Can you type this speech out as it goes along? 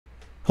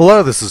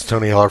Hello, this is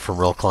Tony Heller from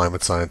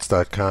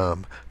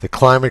RealClimateScience.com, the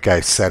climate guy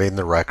setting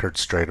the record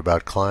straight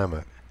about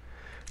climate.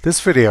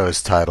 This video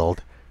is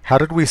titled, How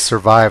Did We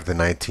Survive the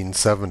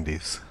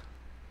 1970s?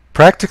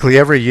 Practically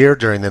every year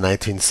during the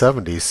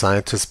 1970s,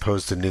 scientists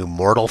posed a new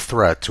mortal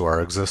threat to our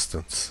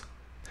existence.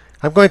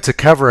 I'm going to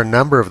cover a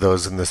number of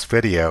those in this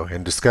video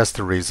and discuss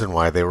the reason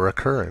why they were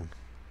occurring.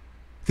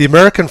 The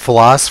American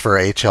philosopher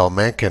H.L.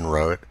 Mencken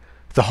wrote,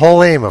 "The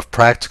whole aim of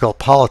practical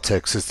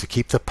politics is to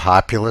keep the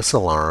populace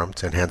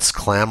alarmed and hence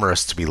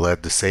clamorous to be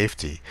led to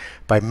safety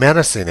by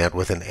menacing it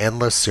with an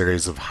endless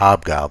series of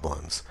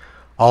hobgoblins,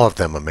 all of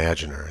them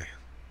imaginary."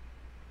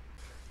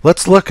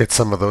 Let's look at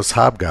some of those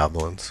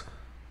hobgoblins.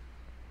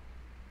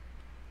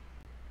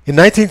 In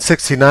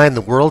 1969,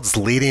 the world's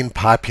leading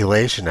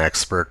population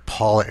expert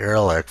Paul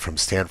Ehrlich from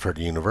Stanford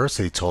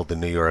University told the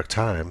New York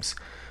Times,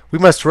 "We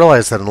must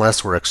realize that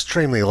unless we're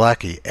extremely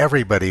lucky,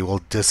 everybody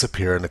will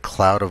disappear in a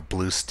cloud of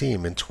blue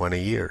steam in 20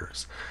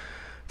 years.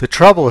 The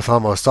trouble with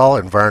almost all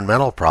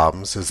environmental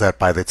problems is that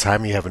by the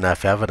time you have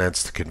enough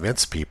evidence to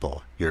convince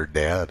people, you're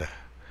dead."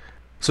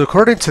 So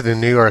according to the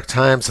New York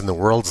Times and the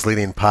world's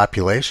leading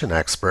population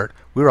expert,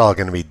 we were all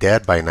going to be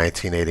dead by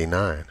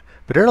 1989.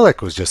 But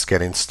Ehrlich was just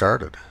getting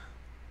started.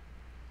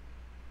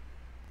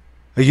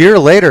 A year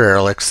later,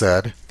 Ehrlich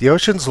said, "The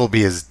oceans will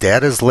be as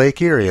dead as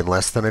Lake Erie in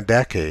less than a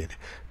decade.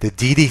 The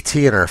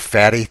DDT in our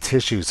fatty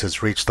tissues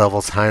has reached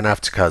levels high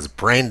enough to cause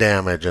brain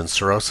damage and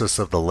cirrhosis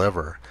of the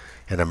liver,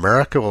 and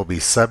America will be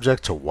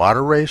subject to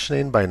water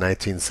rationing by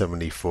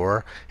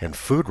 1974 and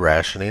food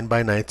rationing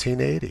by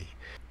 1980.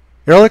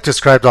 Ehrlich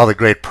described all the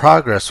great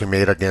progress we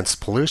made against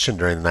pollution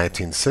during the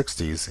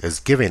 1960s as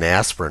giving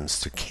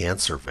aspirins to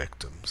cancer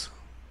victims.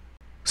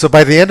 So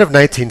by the end of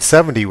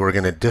 1970, we were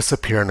going to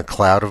disappear in a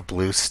cloud of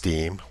blue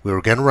steam, we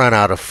were going to run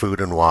out of food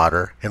and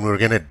water, and we were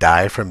going to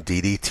die from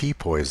DDT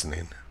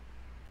poisoning.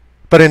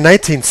 But in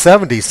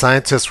 1970,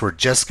 scientists were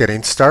just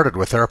getting started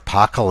with their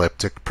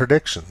apocalyptic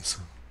predictions.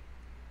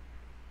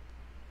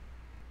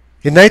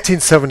 In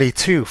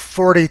 1972,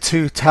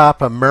 42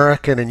 top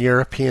American and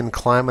European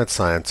climate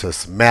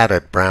scientists met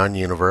at Brown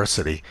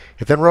University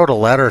and then wrote a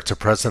letter to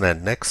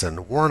President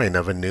Nixon warning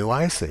of a new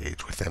ice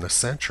age within a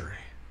century.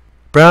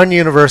 Brown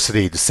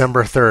University,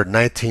 December 3,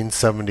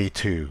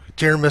 1972.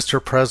 Dear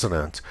Mr.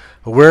 President,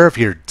 aware of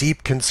your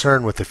deep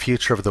concern with the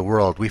future of the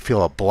world, we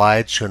feel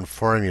obliged to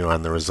inform you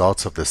on the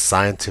results of the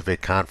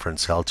scientific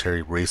conference held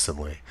here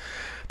recently.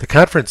 The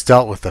conference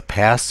dealt with the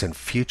past and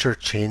future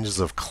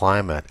changes of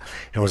climate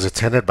and was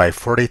attended by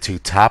 42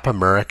 top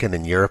American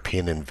and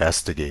European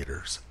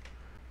investigators.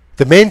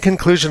 The main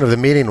conclusion of the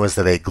meeting was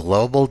that a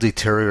global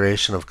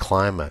deterioration of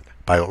climate,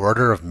 by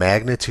order of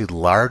magnitude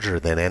larger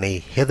than any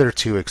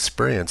hitherto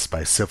experienced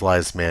by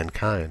civilized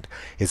mankind,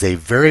 is a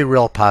very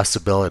real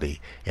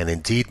possibility and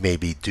indeed may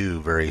be due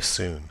very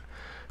soon.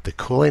 The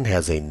cooling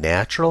has a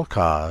natural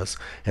cause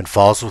and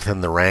falls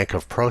within the rank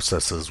of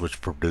processes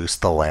which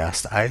produced the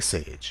last ice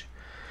age.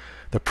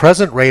 The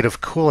present rate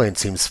of cooling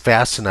seems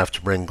fast enough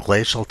to bring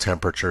glacial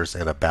temperatures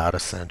in about a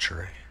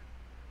century."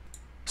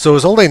 So it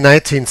was only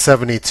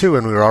 1972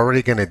 and we were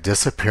already going to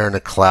disappear in a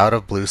cloud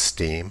of blue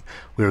steam.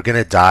 We were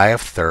going to die of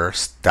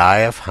thirst, die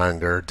of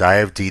hunger, die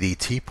of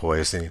DDT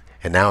poisoning,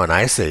 and now an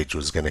ice age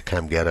was going to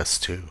come get us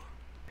too.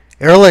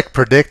 Ehrlich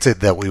predicted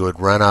that we would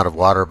run out of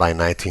water by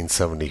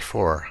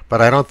 1974,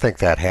 but I don't think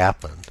that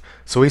happened.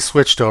 So he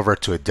switched over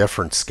to a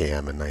different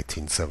scam in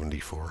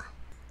 1974.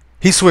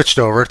 He switched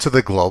over to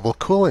the global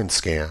cooling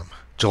scam.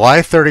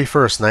 July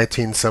 31st,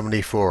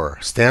 1974,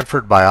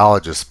 Stanford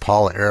biologist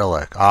Paul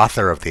Ehrlich,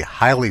 author of the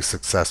highly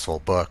successful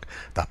book,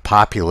 The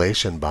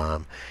Population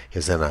Bomb,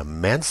 is an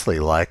immensely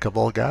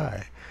likable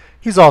guy.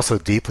 He's also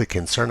deeply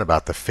concerned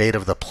about the fate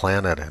of the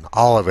planet and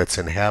all of its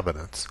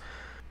inhabitants.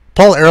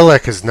 Paul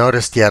Ehrlich has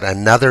noticed yet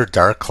another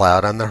dark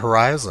cloud on the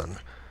horizon.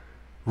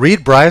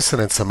 Reed Bryson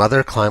and some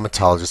other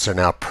climatologists are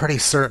now pretty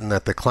certain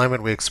that the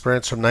climate we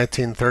experienced from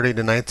 1930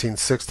 to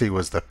 1960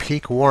 was the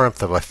peak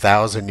warmth of a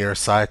 1,000-year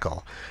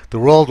cycle. The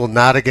world will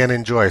not again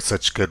enjoy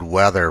such good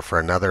weather for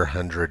another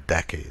 100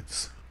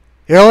 decades.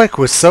 Ehrlich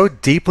was so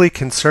deeply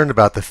concerned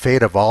about the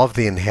fate of all of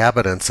the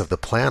inhabitants of the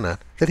planet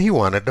that he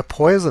wanted to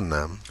poison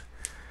them.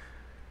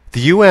 The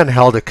UN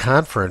held a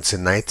conference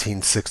in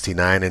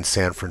 1969 in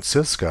San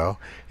Francisco,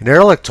 and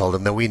Ehrlich told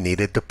him that we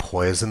needed to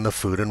poison the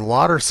food and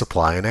water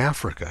supply in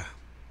Africa.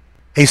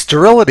 A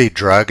sterility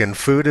drug in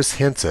food is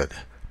hinted.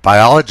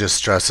 Biologist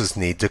stresses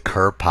need to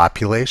curb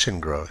population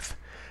growth.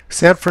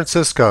 San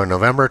Francisco,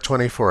 November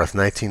 24,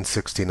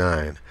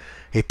 1969.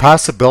 A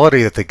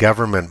possibility that the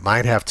government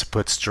might have to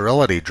put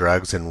sterility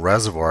drugs in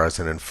reservoirs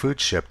and in food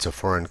shipped to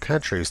foreign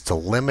countries to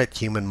limit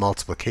human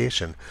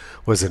multiplication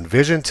was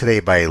envisioned today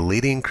by a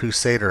leading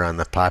crusader on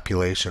the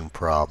population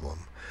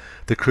problem.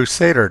 The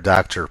crusader,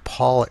 Dr.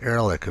 Paul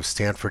Ehrlich of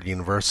Stanford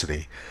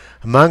University,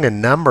 among a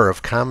number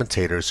of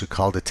commentators who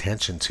called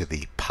attention to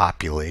the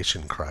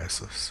population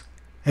crisis.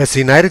 As the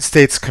United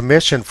States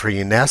Commission for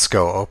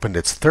UNESCO opened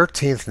its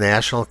 13th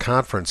National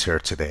Conference here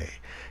today,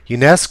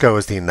 UNESCO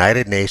is the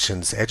United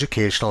Nations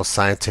educational,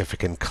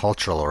 scientific, and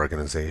cultural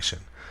organization.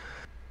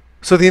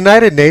 So the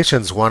United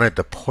Nations wanted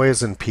to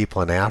poison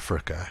people in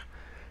Africa.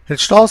 It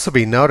should also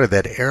be noted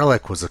that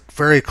Ehrlich was a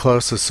very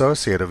close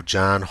associate of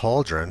John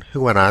Holdren,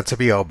 who went on to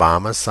be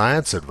Obama's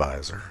science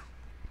advisor.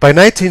 By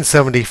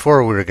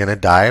 1974, we were going to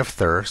die of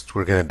thirst,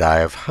 we're going to die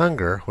of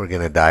hunger, we're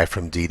going to die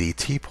from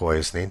DDT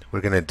poisoning,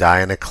 we're going to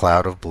die in a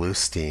cloud of blue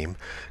steam,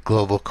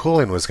 global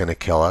cooling was going to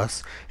kill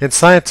us, and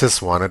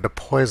scientists wanted to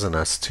poison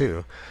us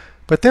too.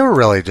 But they were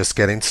really just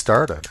getting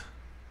started.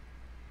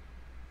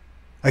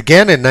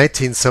 Again in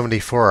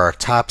 1974, our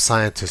top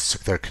scientists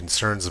took their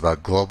concerns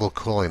about global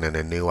cooling and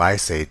a new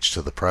ice age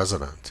to the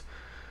president.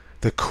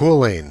 The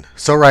cooling,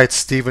 so writes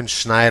Stephen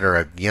Schneider,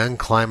 a young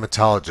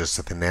climatologist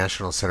at the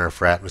National Center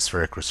for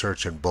Atmospheric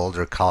Research in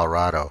Boulder,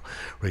 Colorado,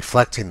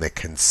 reflecting the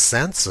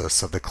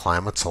consensus of the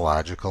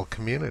climatological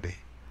community.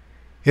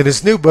 In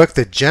his new book,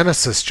 The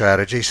Genesis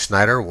Strategy,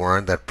 Schneider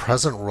warned that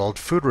present world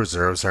food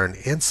reserves are an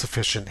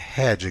insufficient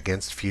hedge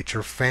against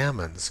future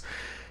famines,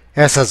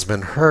 as has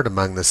been heard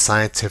among the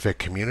scientific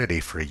community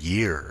for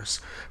years.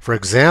 For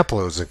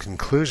example, it was a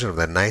conclusion of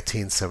the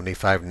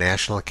 1975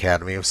 National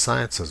Academy of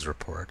Sciences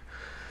report.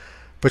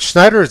 But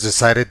Schneider has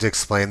decided to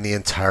explain the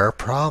entire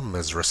problem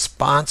as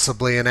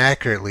responsibly and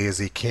accurately as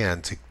he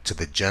can to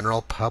the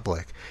general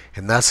public,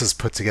 and thus has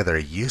put together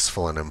a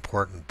useful and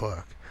important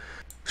book.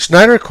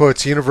 Schneider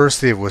quotes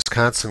University of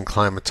Wisconsin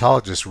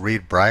climatologist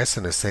Reed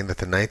Bryson as saying that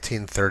the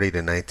 1930 to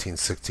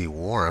 1960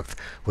 warmth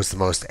was the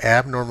most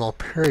abnormal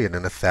period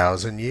in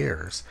 1,000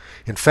 years.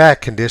 In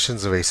fact,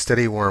 conditions of a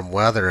steady warm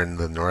weather in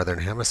the northern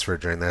hemisphere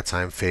during that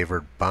time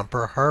favored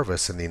bumper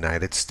harvests in the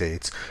United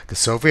States, the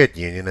Soviet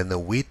Union, and the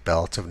wheat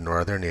belt of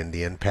northern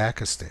India and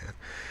Pakistan.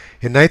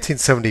 In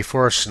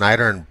 1974,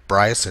 Schneider and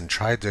Bryson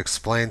tried to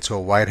explain to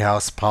a White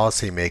House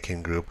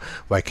policymaking group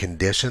why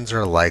conditions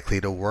are likely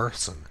to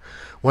worsen.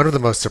 One of the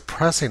most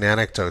depressing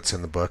anecdotes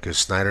in the book is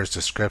Schneider's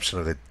description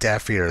of the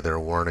deaf ear their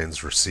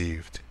warnings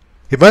received.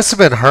 It must have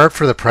been hard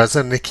for the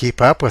president to keep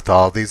up with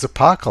all these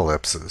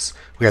apocalypses.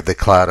 We had the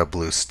cloud of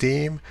blue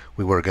steam,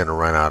 we were going to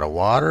run out of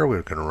water, we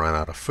were going to run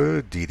out of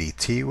food,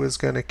 DDT was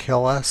going to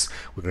kill us,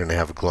 we were going to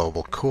have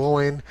global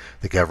cooling,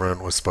 the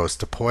government was supposed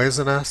to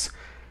poison us.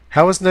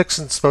 How was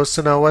Nixon supposed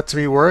to know what to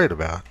be worried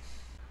about?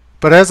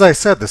 But as I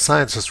said, the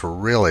scientists were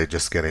really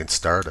just getting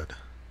started.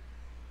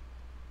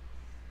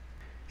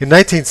 In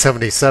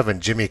 1977,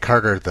 Jimmy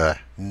Carter, the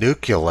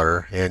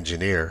nuclear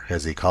engineer,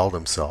 as he called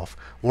himself,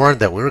 warned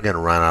that we were going to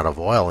run out of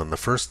oil in the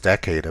first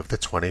decade of the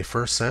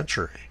 21st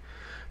century.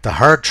 The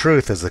hard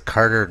truth, as the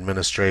Carter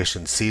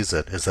administration sees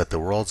it, is that the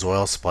world's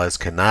oil supplies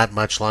cannot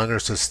much longer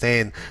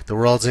sustain the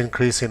world's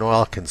increasing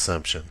oil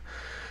consumption.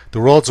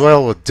 The world's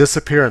oil will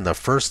disappear in the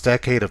first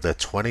decade of the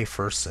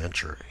 21st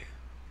century.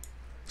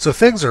 So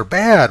things are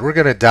bad. We're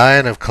going to die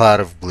in a cloud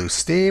of blue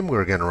steam.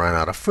 We're going to run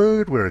out of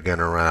food. We're going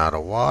to run out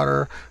of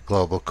water.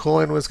 Global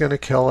cooling was going to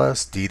kill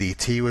us.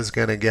 DDT was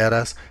going to get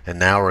us. And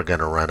now we're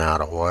going to run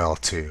out of oil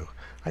too.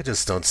 I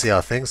just don't see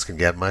how things can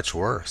get much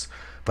worse.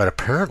 But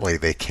apparently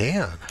they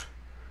can.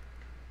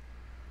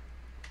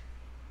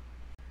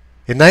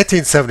 In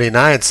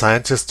 1979,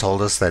 scientists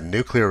told us that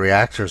nuclear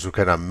reactors were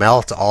going to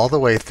melt all the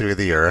way through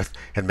the Earth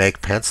and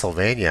make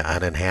Pennsylvania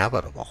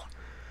uninhabitable.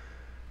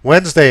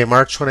 Wednesday,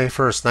 March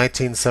 21st,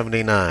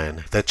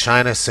 1979, The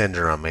China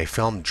Syndrome, a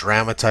film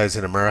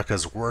dramatizing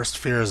America's worst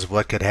fears of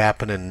what could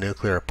happen in a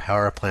nuclear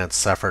power plant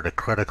suffered a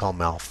critical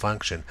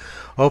malfunction,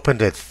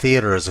 opened at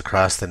theaters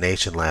across the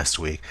nation last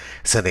week,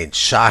 sending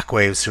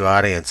shockwaves through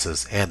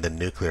audiences and the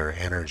nuclear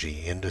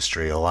energy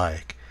industry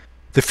alike.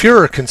 The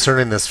furor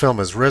concerning this film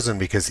has risen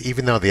because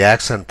even though the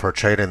accent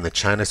portrayed in The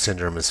China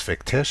Syndrome is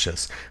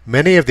fictitious,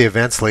 many of the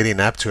events leading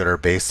up to it are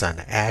based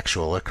on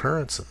actual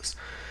occurrences.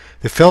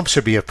 The film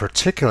should be of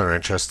particular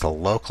interest to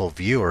local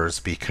viewers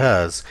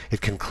because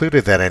it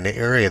concluded that an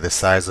area the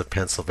size of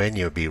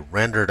Pennsylvania would be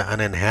rendered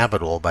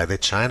uninhabitable by the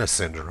China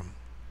Syndrome.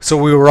 So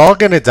we were all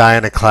going to die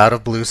in a cloud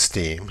of blue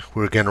steam,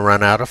 we were going to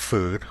run out of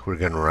food, we were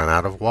going to run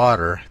out of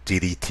water,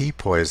 DDT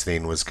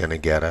poisoning was going to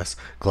get us,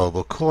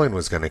 global cooling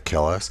was going to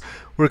kill us,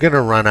 we were going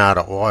to run out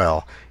of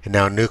oil, and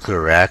now nuclear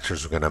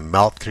reactors were going to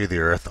melt through the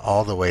earth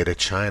all the way to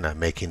China,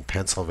 making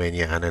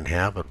Pennsylvania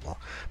uninhabitable.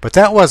 But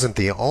that wasn't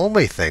the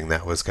only thing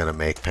that was going to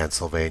make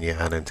Pennsylvania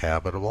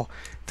uninhabitable.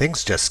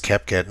 Things just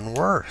kept getting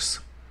worse.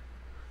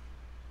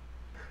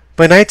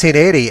 By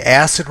 1980,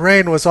 acid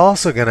rain was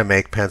also going to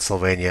make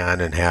Pennsylvania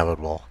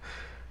uninhabitable.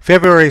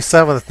 February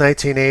 7th,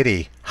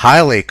 1980,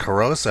 highly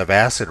corrosive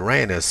acid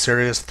rain is a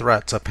serious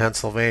threat to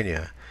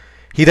Pennsylvania.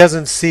 He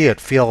doesn't see it,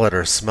 feel it,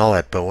 or smell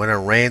it, but when it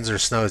rains or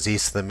snows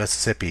east of the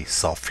Mississippi,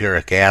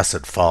 sulfuric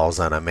acid falls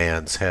on a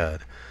man's head.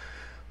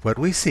 What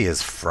we see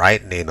is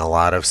frightening a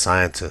lot of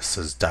scientists,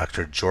 says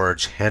Dr.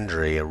 George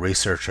Hendry, a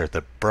researcher at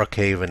the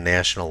Brookhaven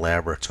National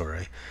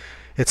Laboratory.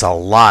 It's a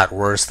lot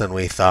worse than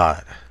we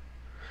thought.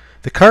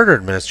 The Carter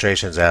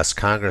administration has asked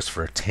Congress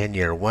for a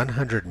 10-year,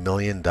 $100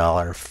 million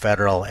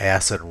federal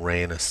acid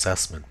rain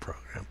assessment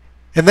program.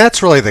 And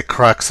that's really the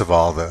crux of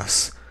all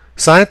this.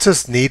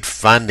 Scientists need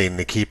funding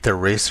to keep their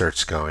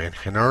research going.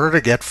 In order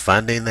to get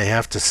funding, they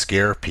have to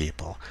scare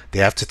people. They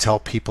have to tell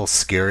people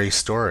scary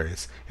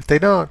stories. If they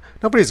don't,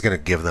 nobody's going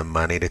to give them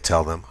money to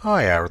tell them, oh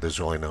yeah, there's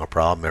really no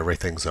problem,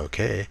 everything's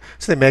okay.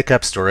 So they make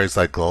up stories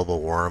like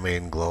global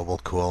warming, global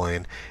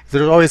cooling.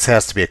 There always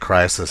has to be a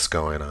crisis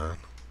going on.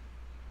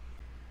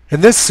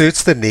 And this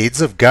suits the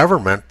needs of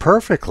government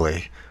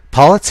perfectly.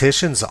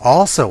 Politicians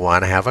also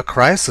want to have a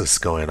crisis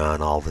going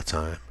on all the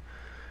time.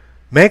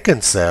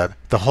 Mencken said,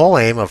 the whole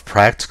aim of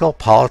practical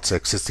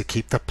politics is to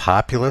keep the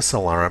populace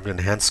alarmed and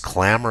hence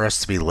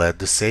clamorous to be led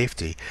to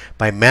safety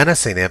by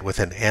menacing it with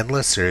an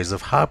endless series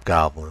of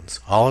hobgoblins,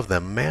 all of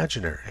them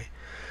imaginary.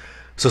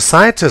 So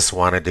scientists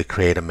wanted to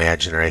create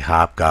imaginary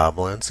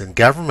hobgoblins, and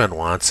government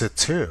wants it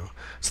too.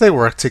 So they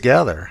work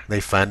together, they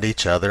fund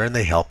each other, and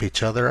they help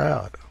each other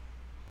out.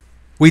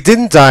 We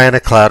didn't die in a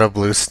cloud of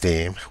blue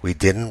steam. We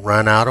didn't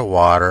run out of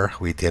water.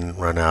 We didn't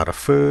run out of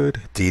food.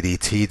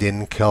 DDT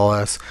didn't kill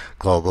us.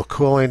 Global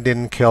cooling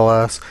didn't kill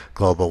us.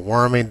 Global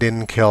warming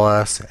didn't kill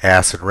us.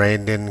 Acid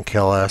rain didn't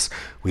kill us.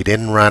 We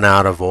didn't run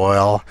out of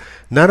oil.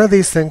 None of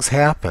these things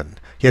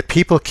happened. Yet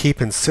people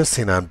keep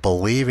insisting on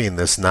believing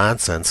this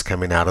nonsense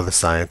coming out of the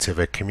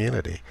scientific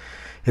community.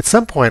 At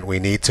some point we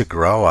need to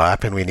grow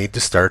up and we need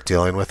to start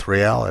dealing with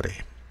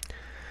reality.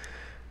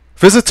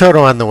 Visit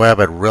Toto on the web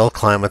at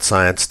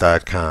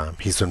realclimatescience.com.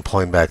 He's been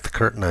pulling back the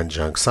curtain on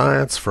junk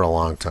science for a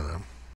long time.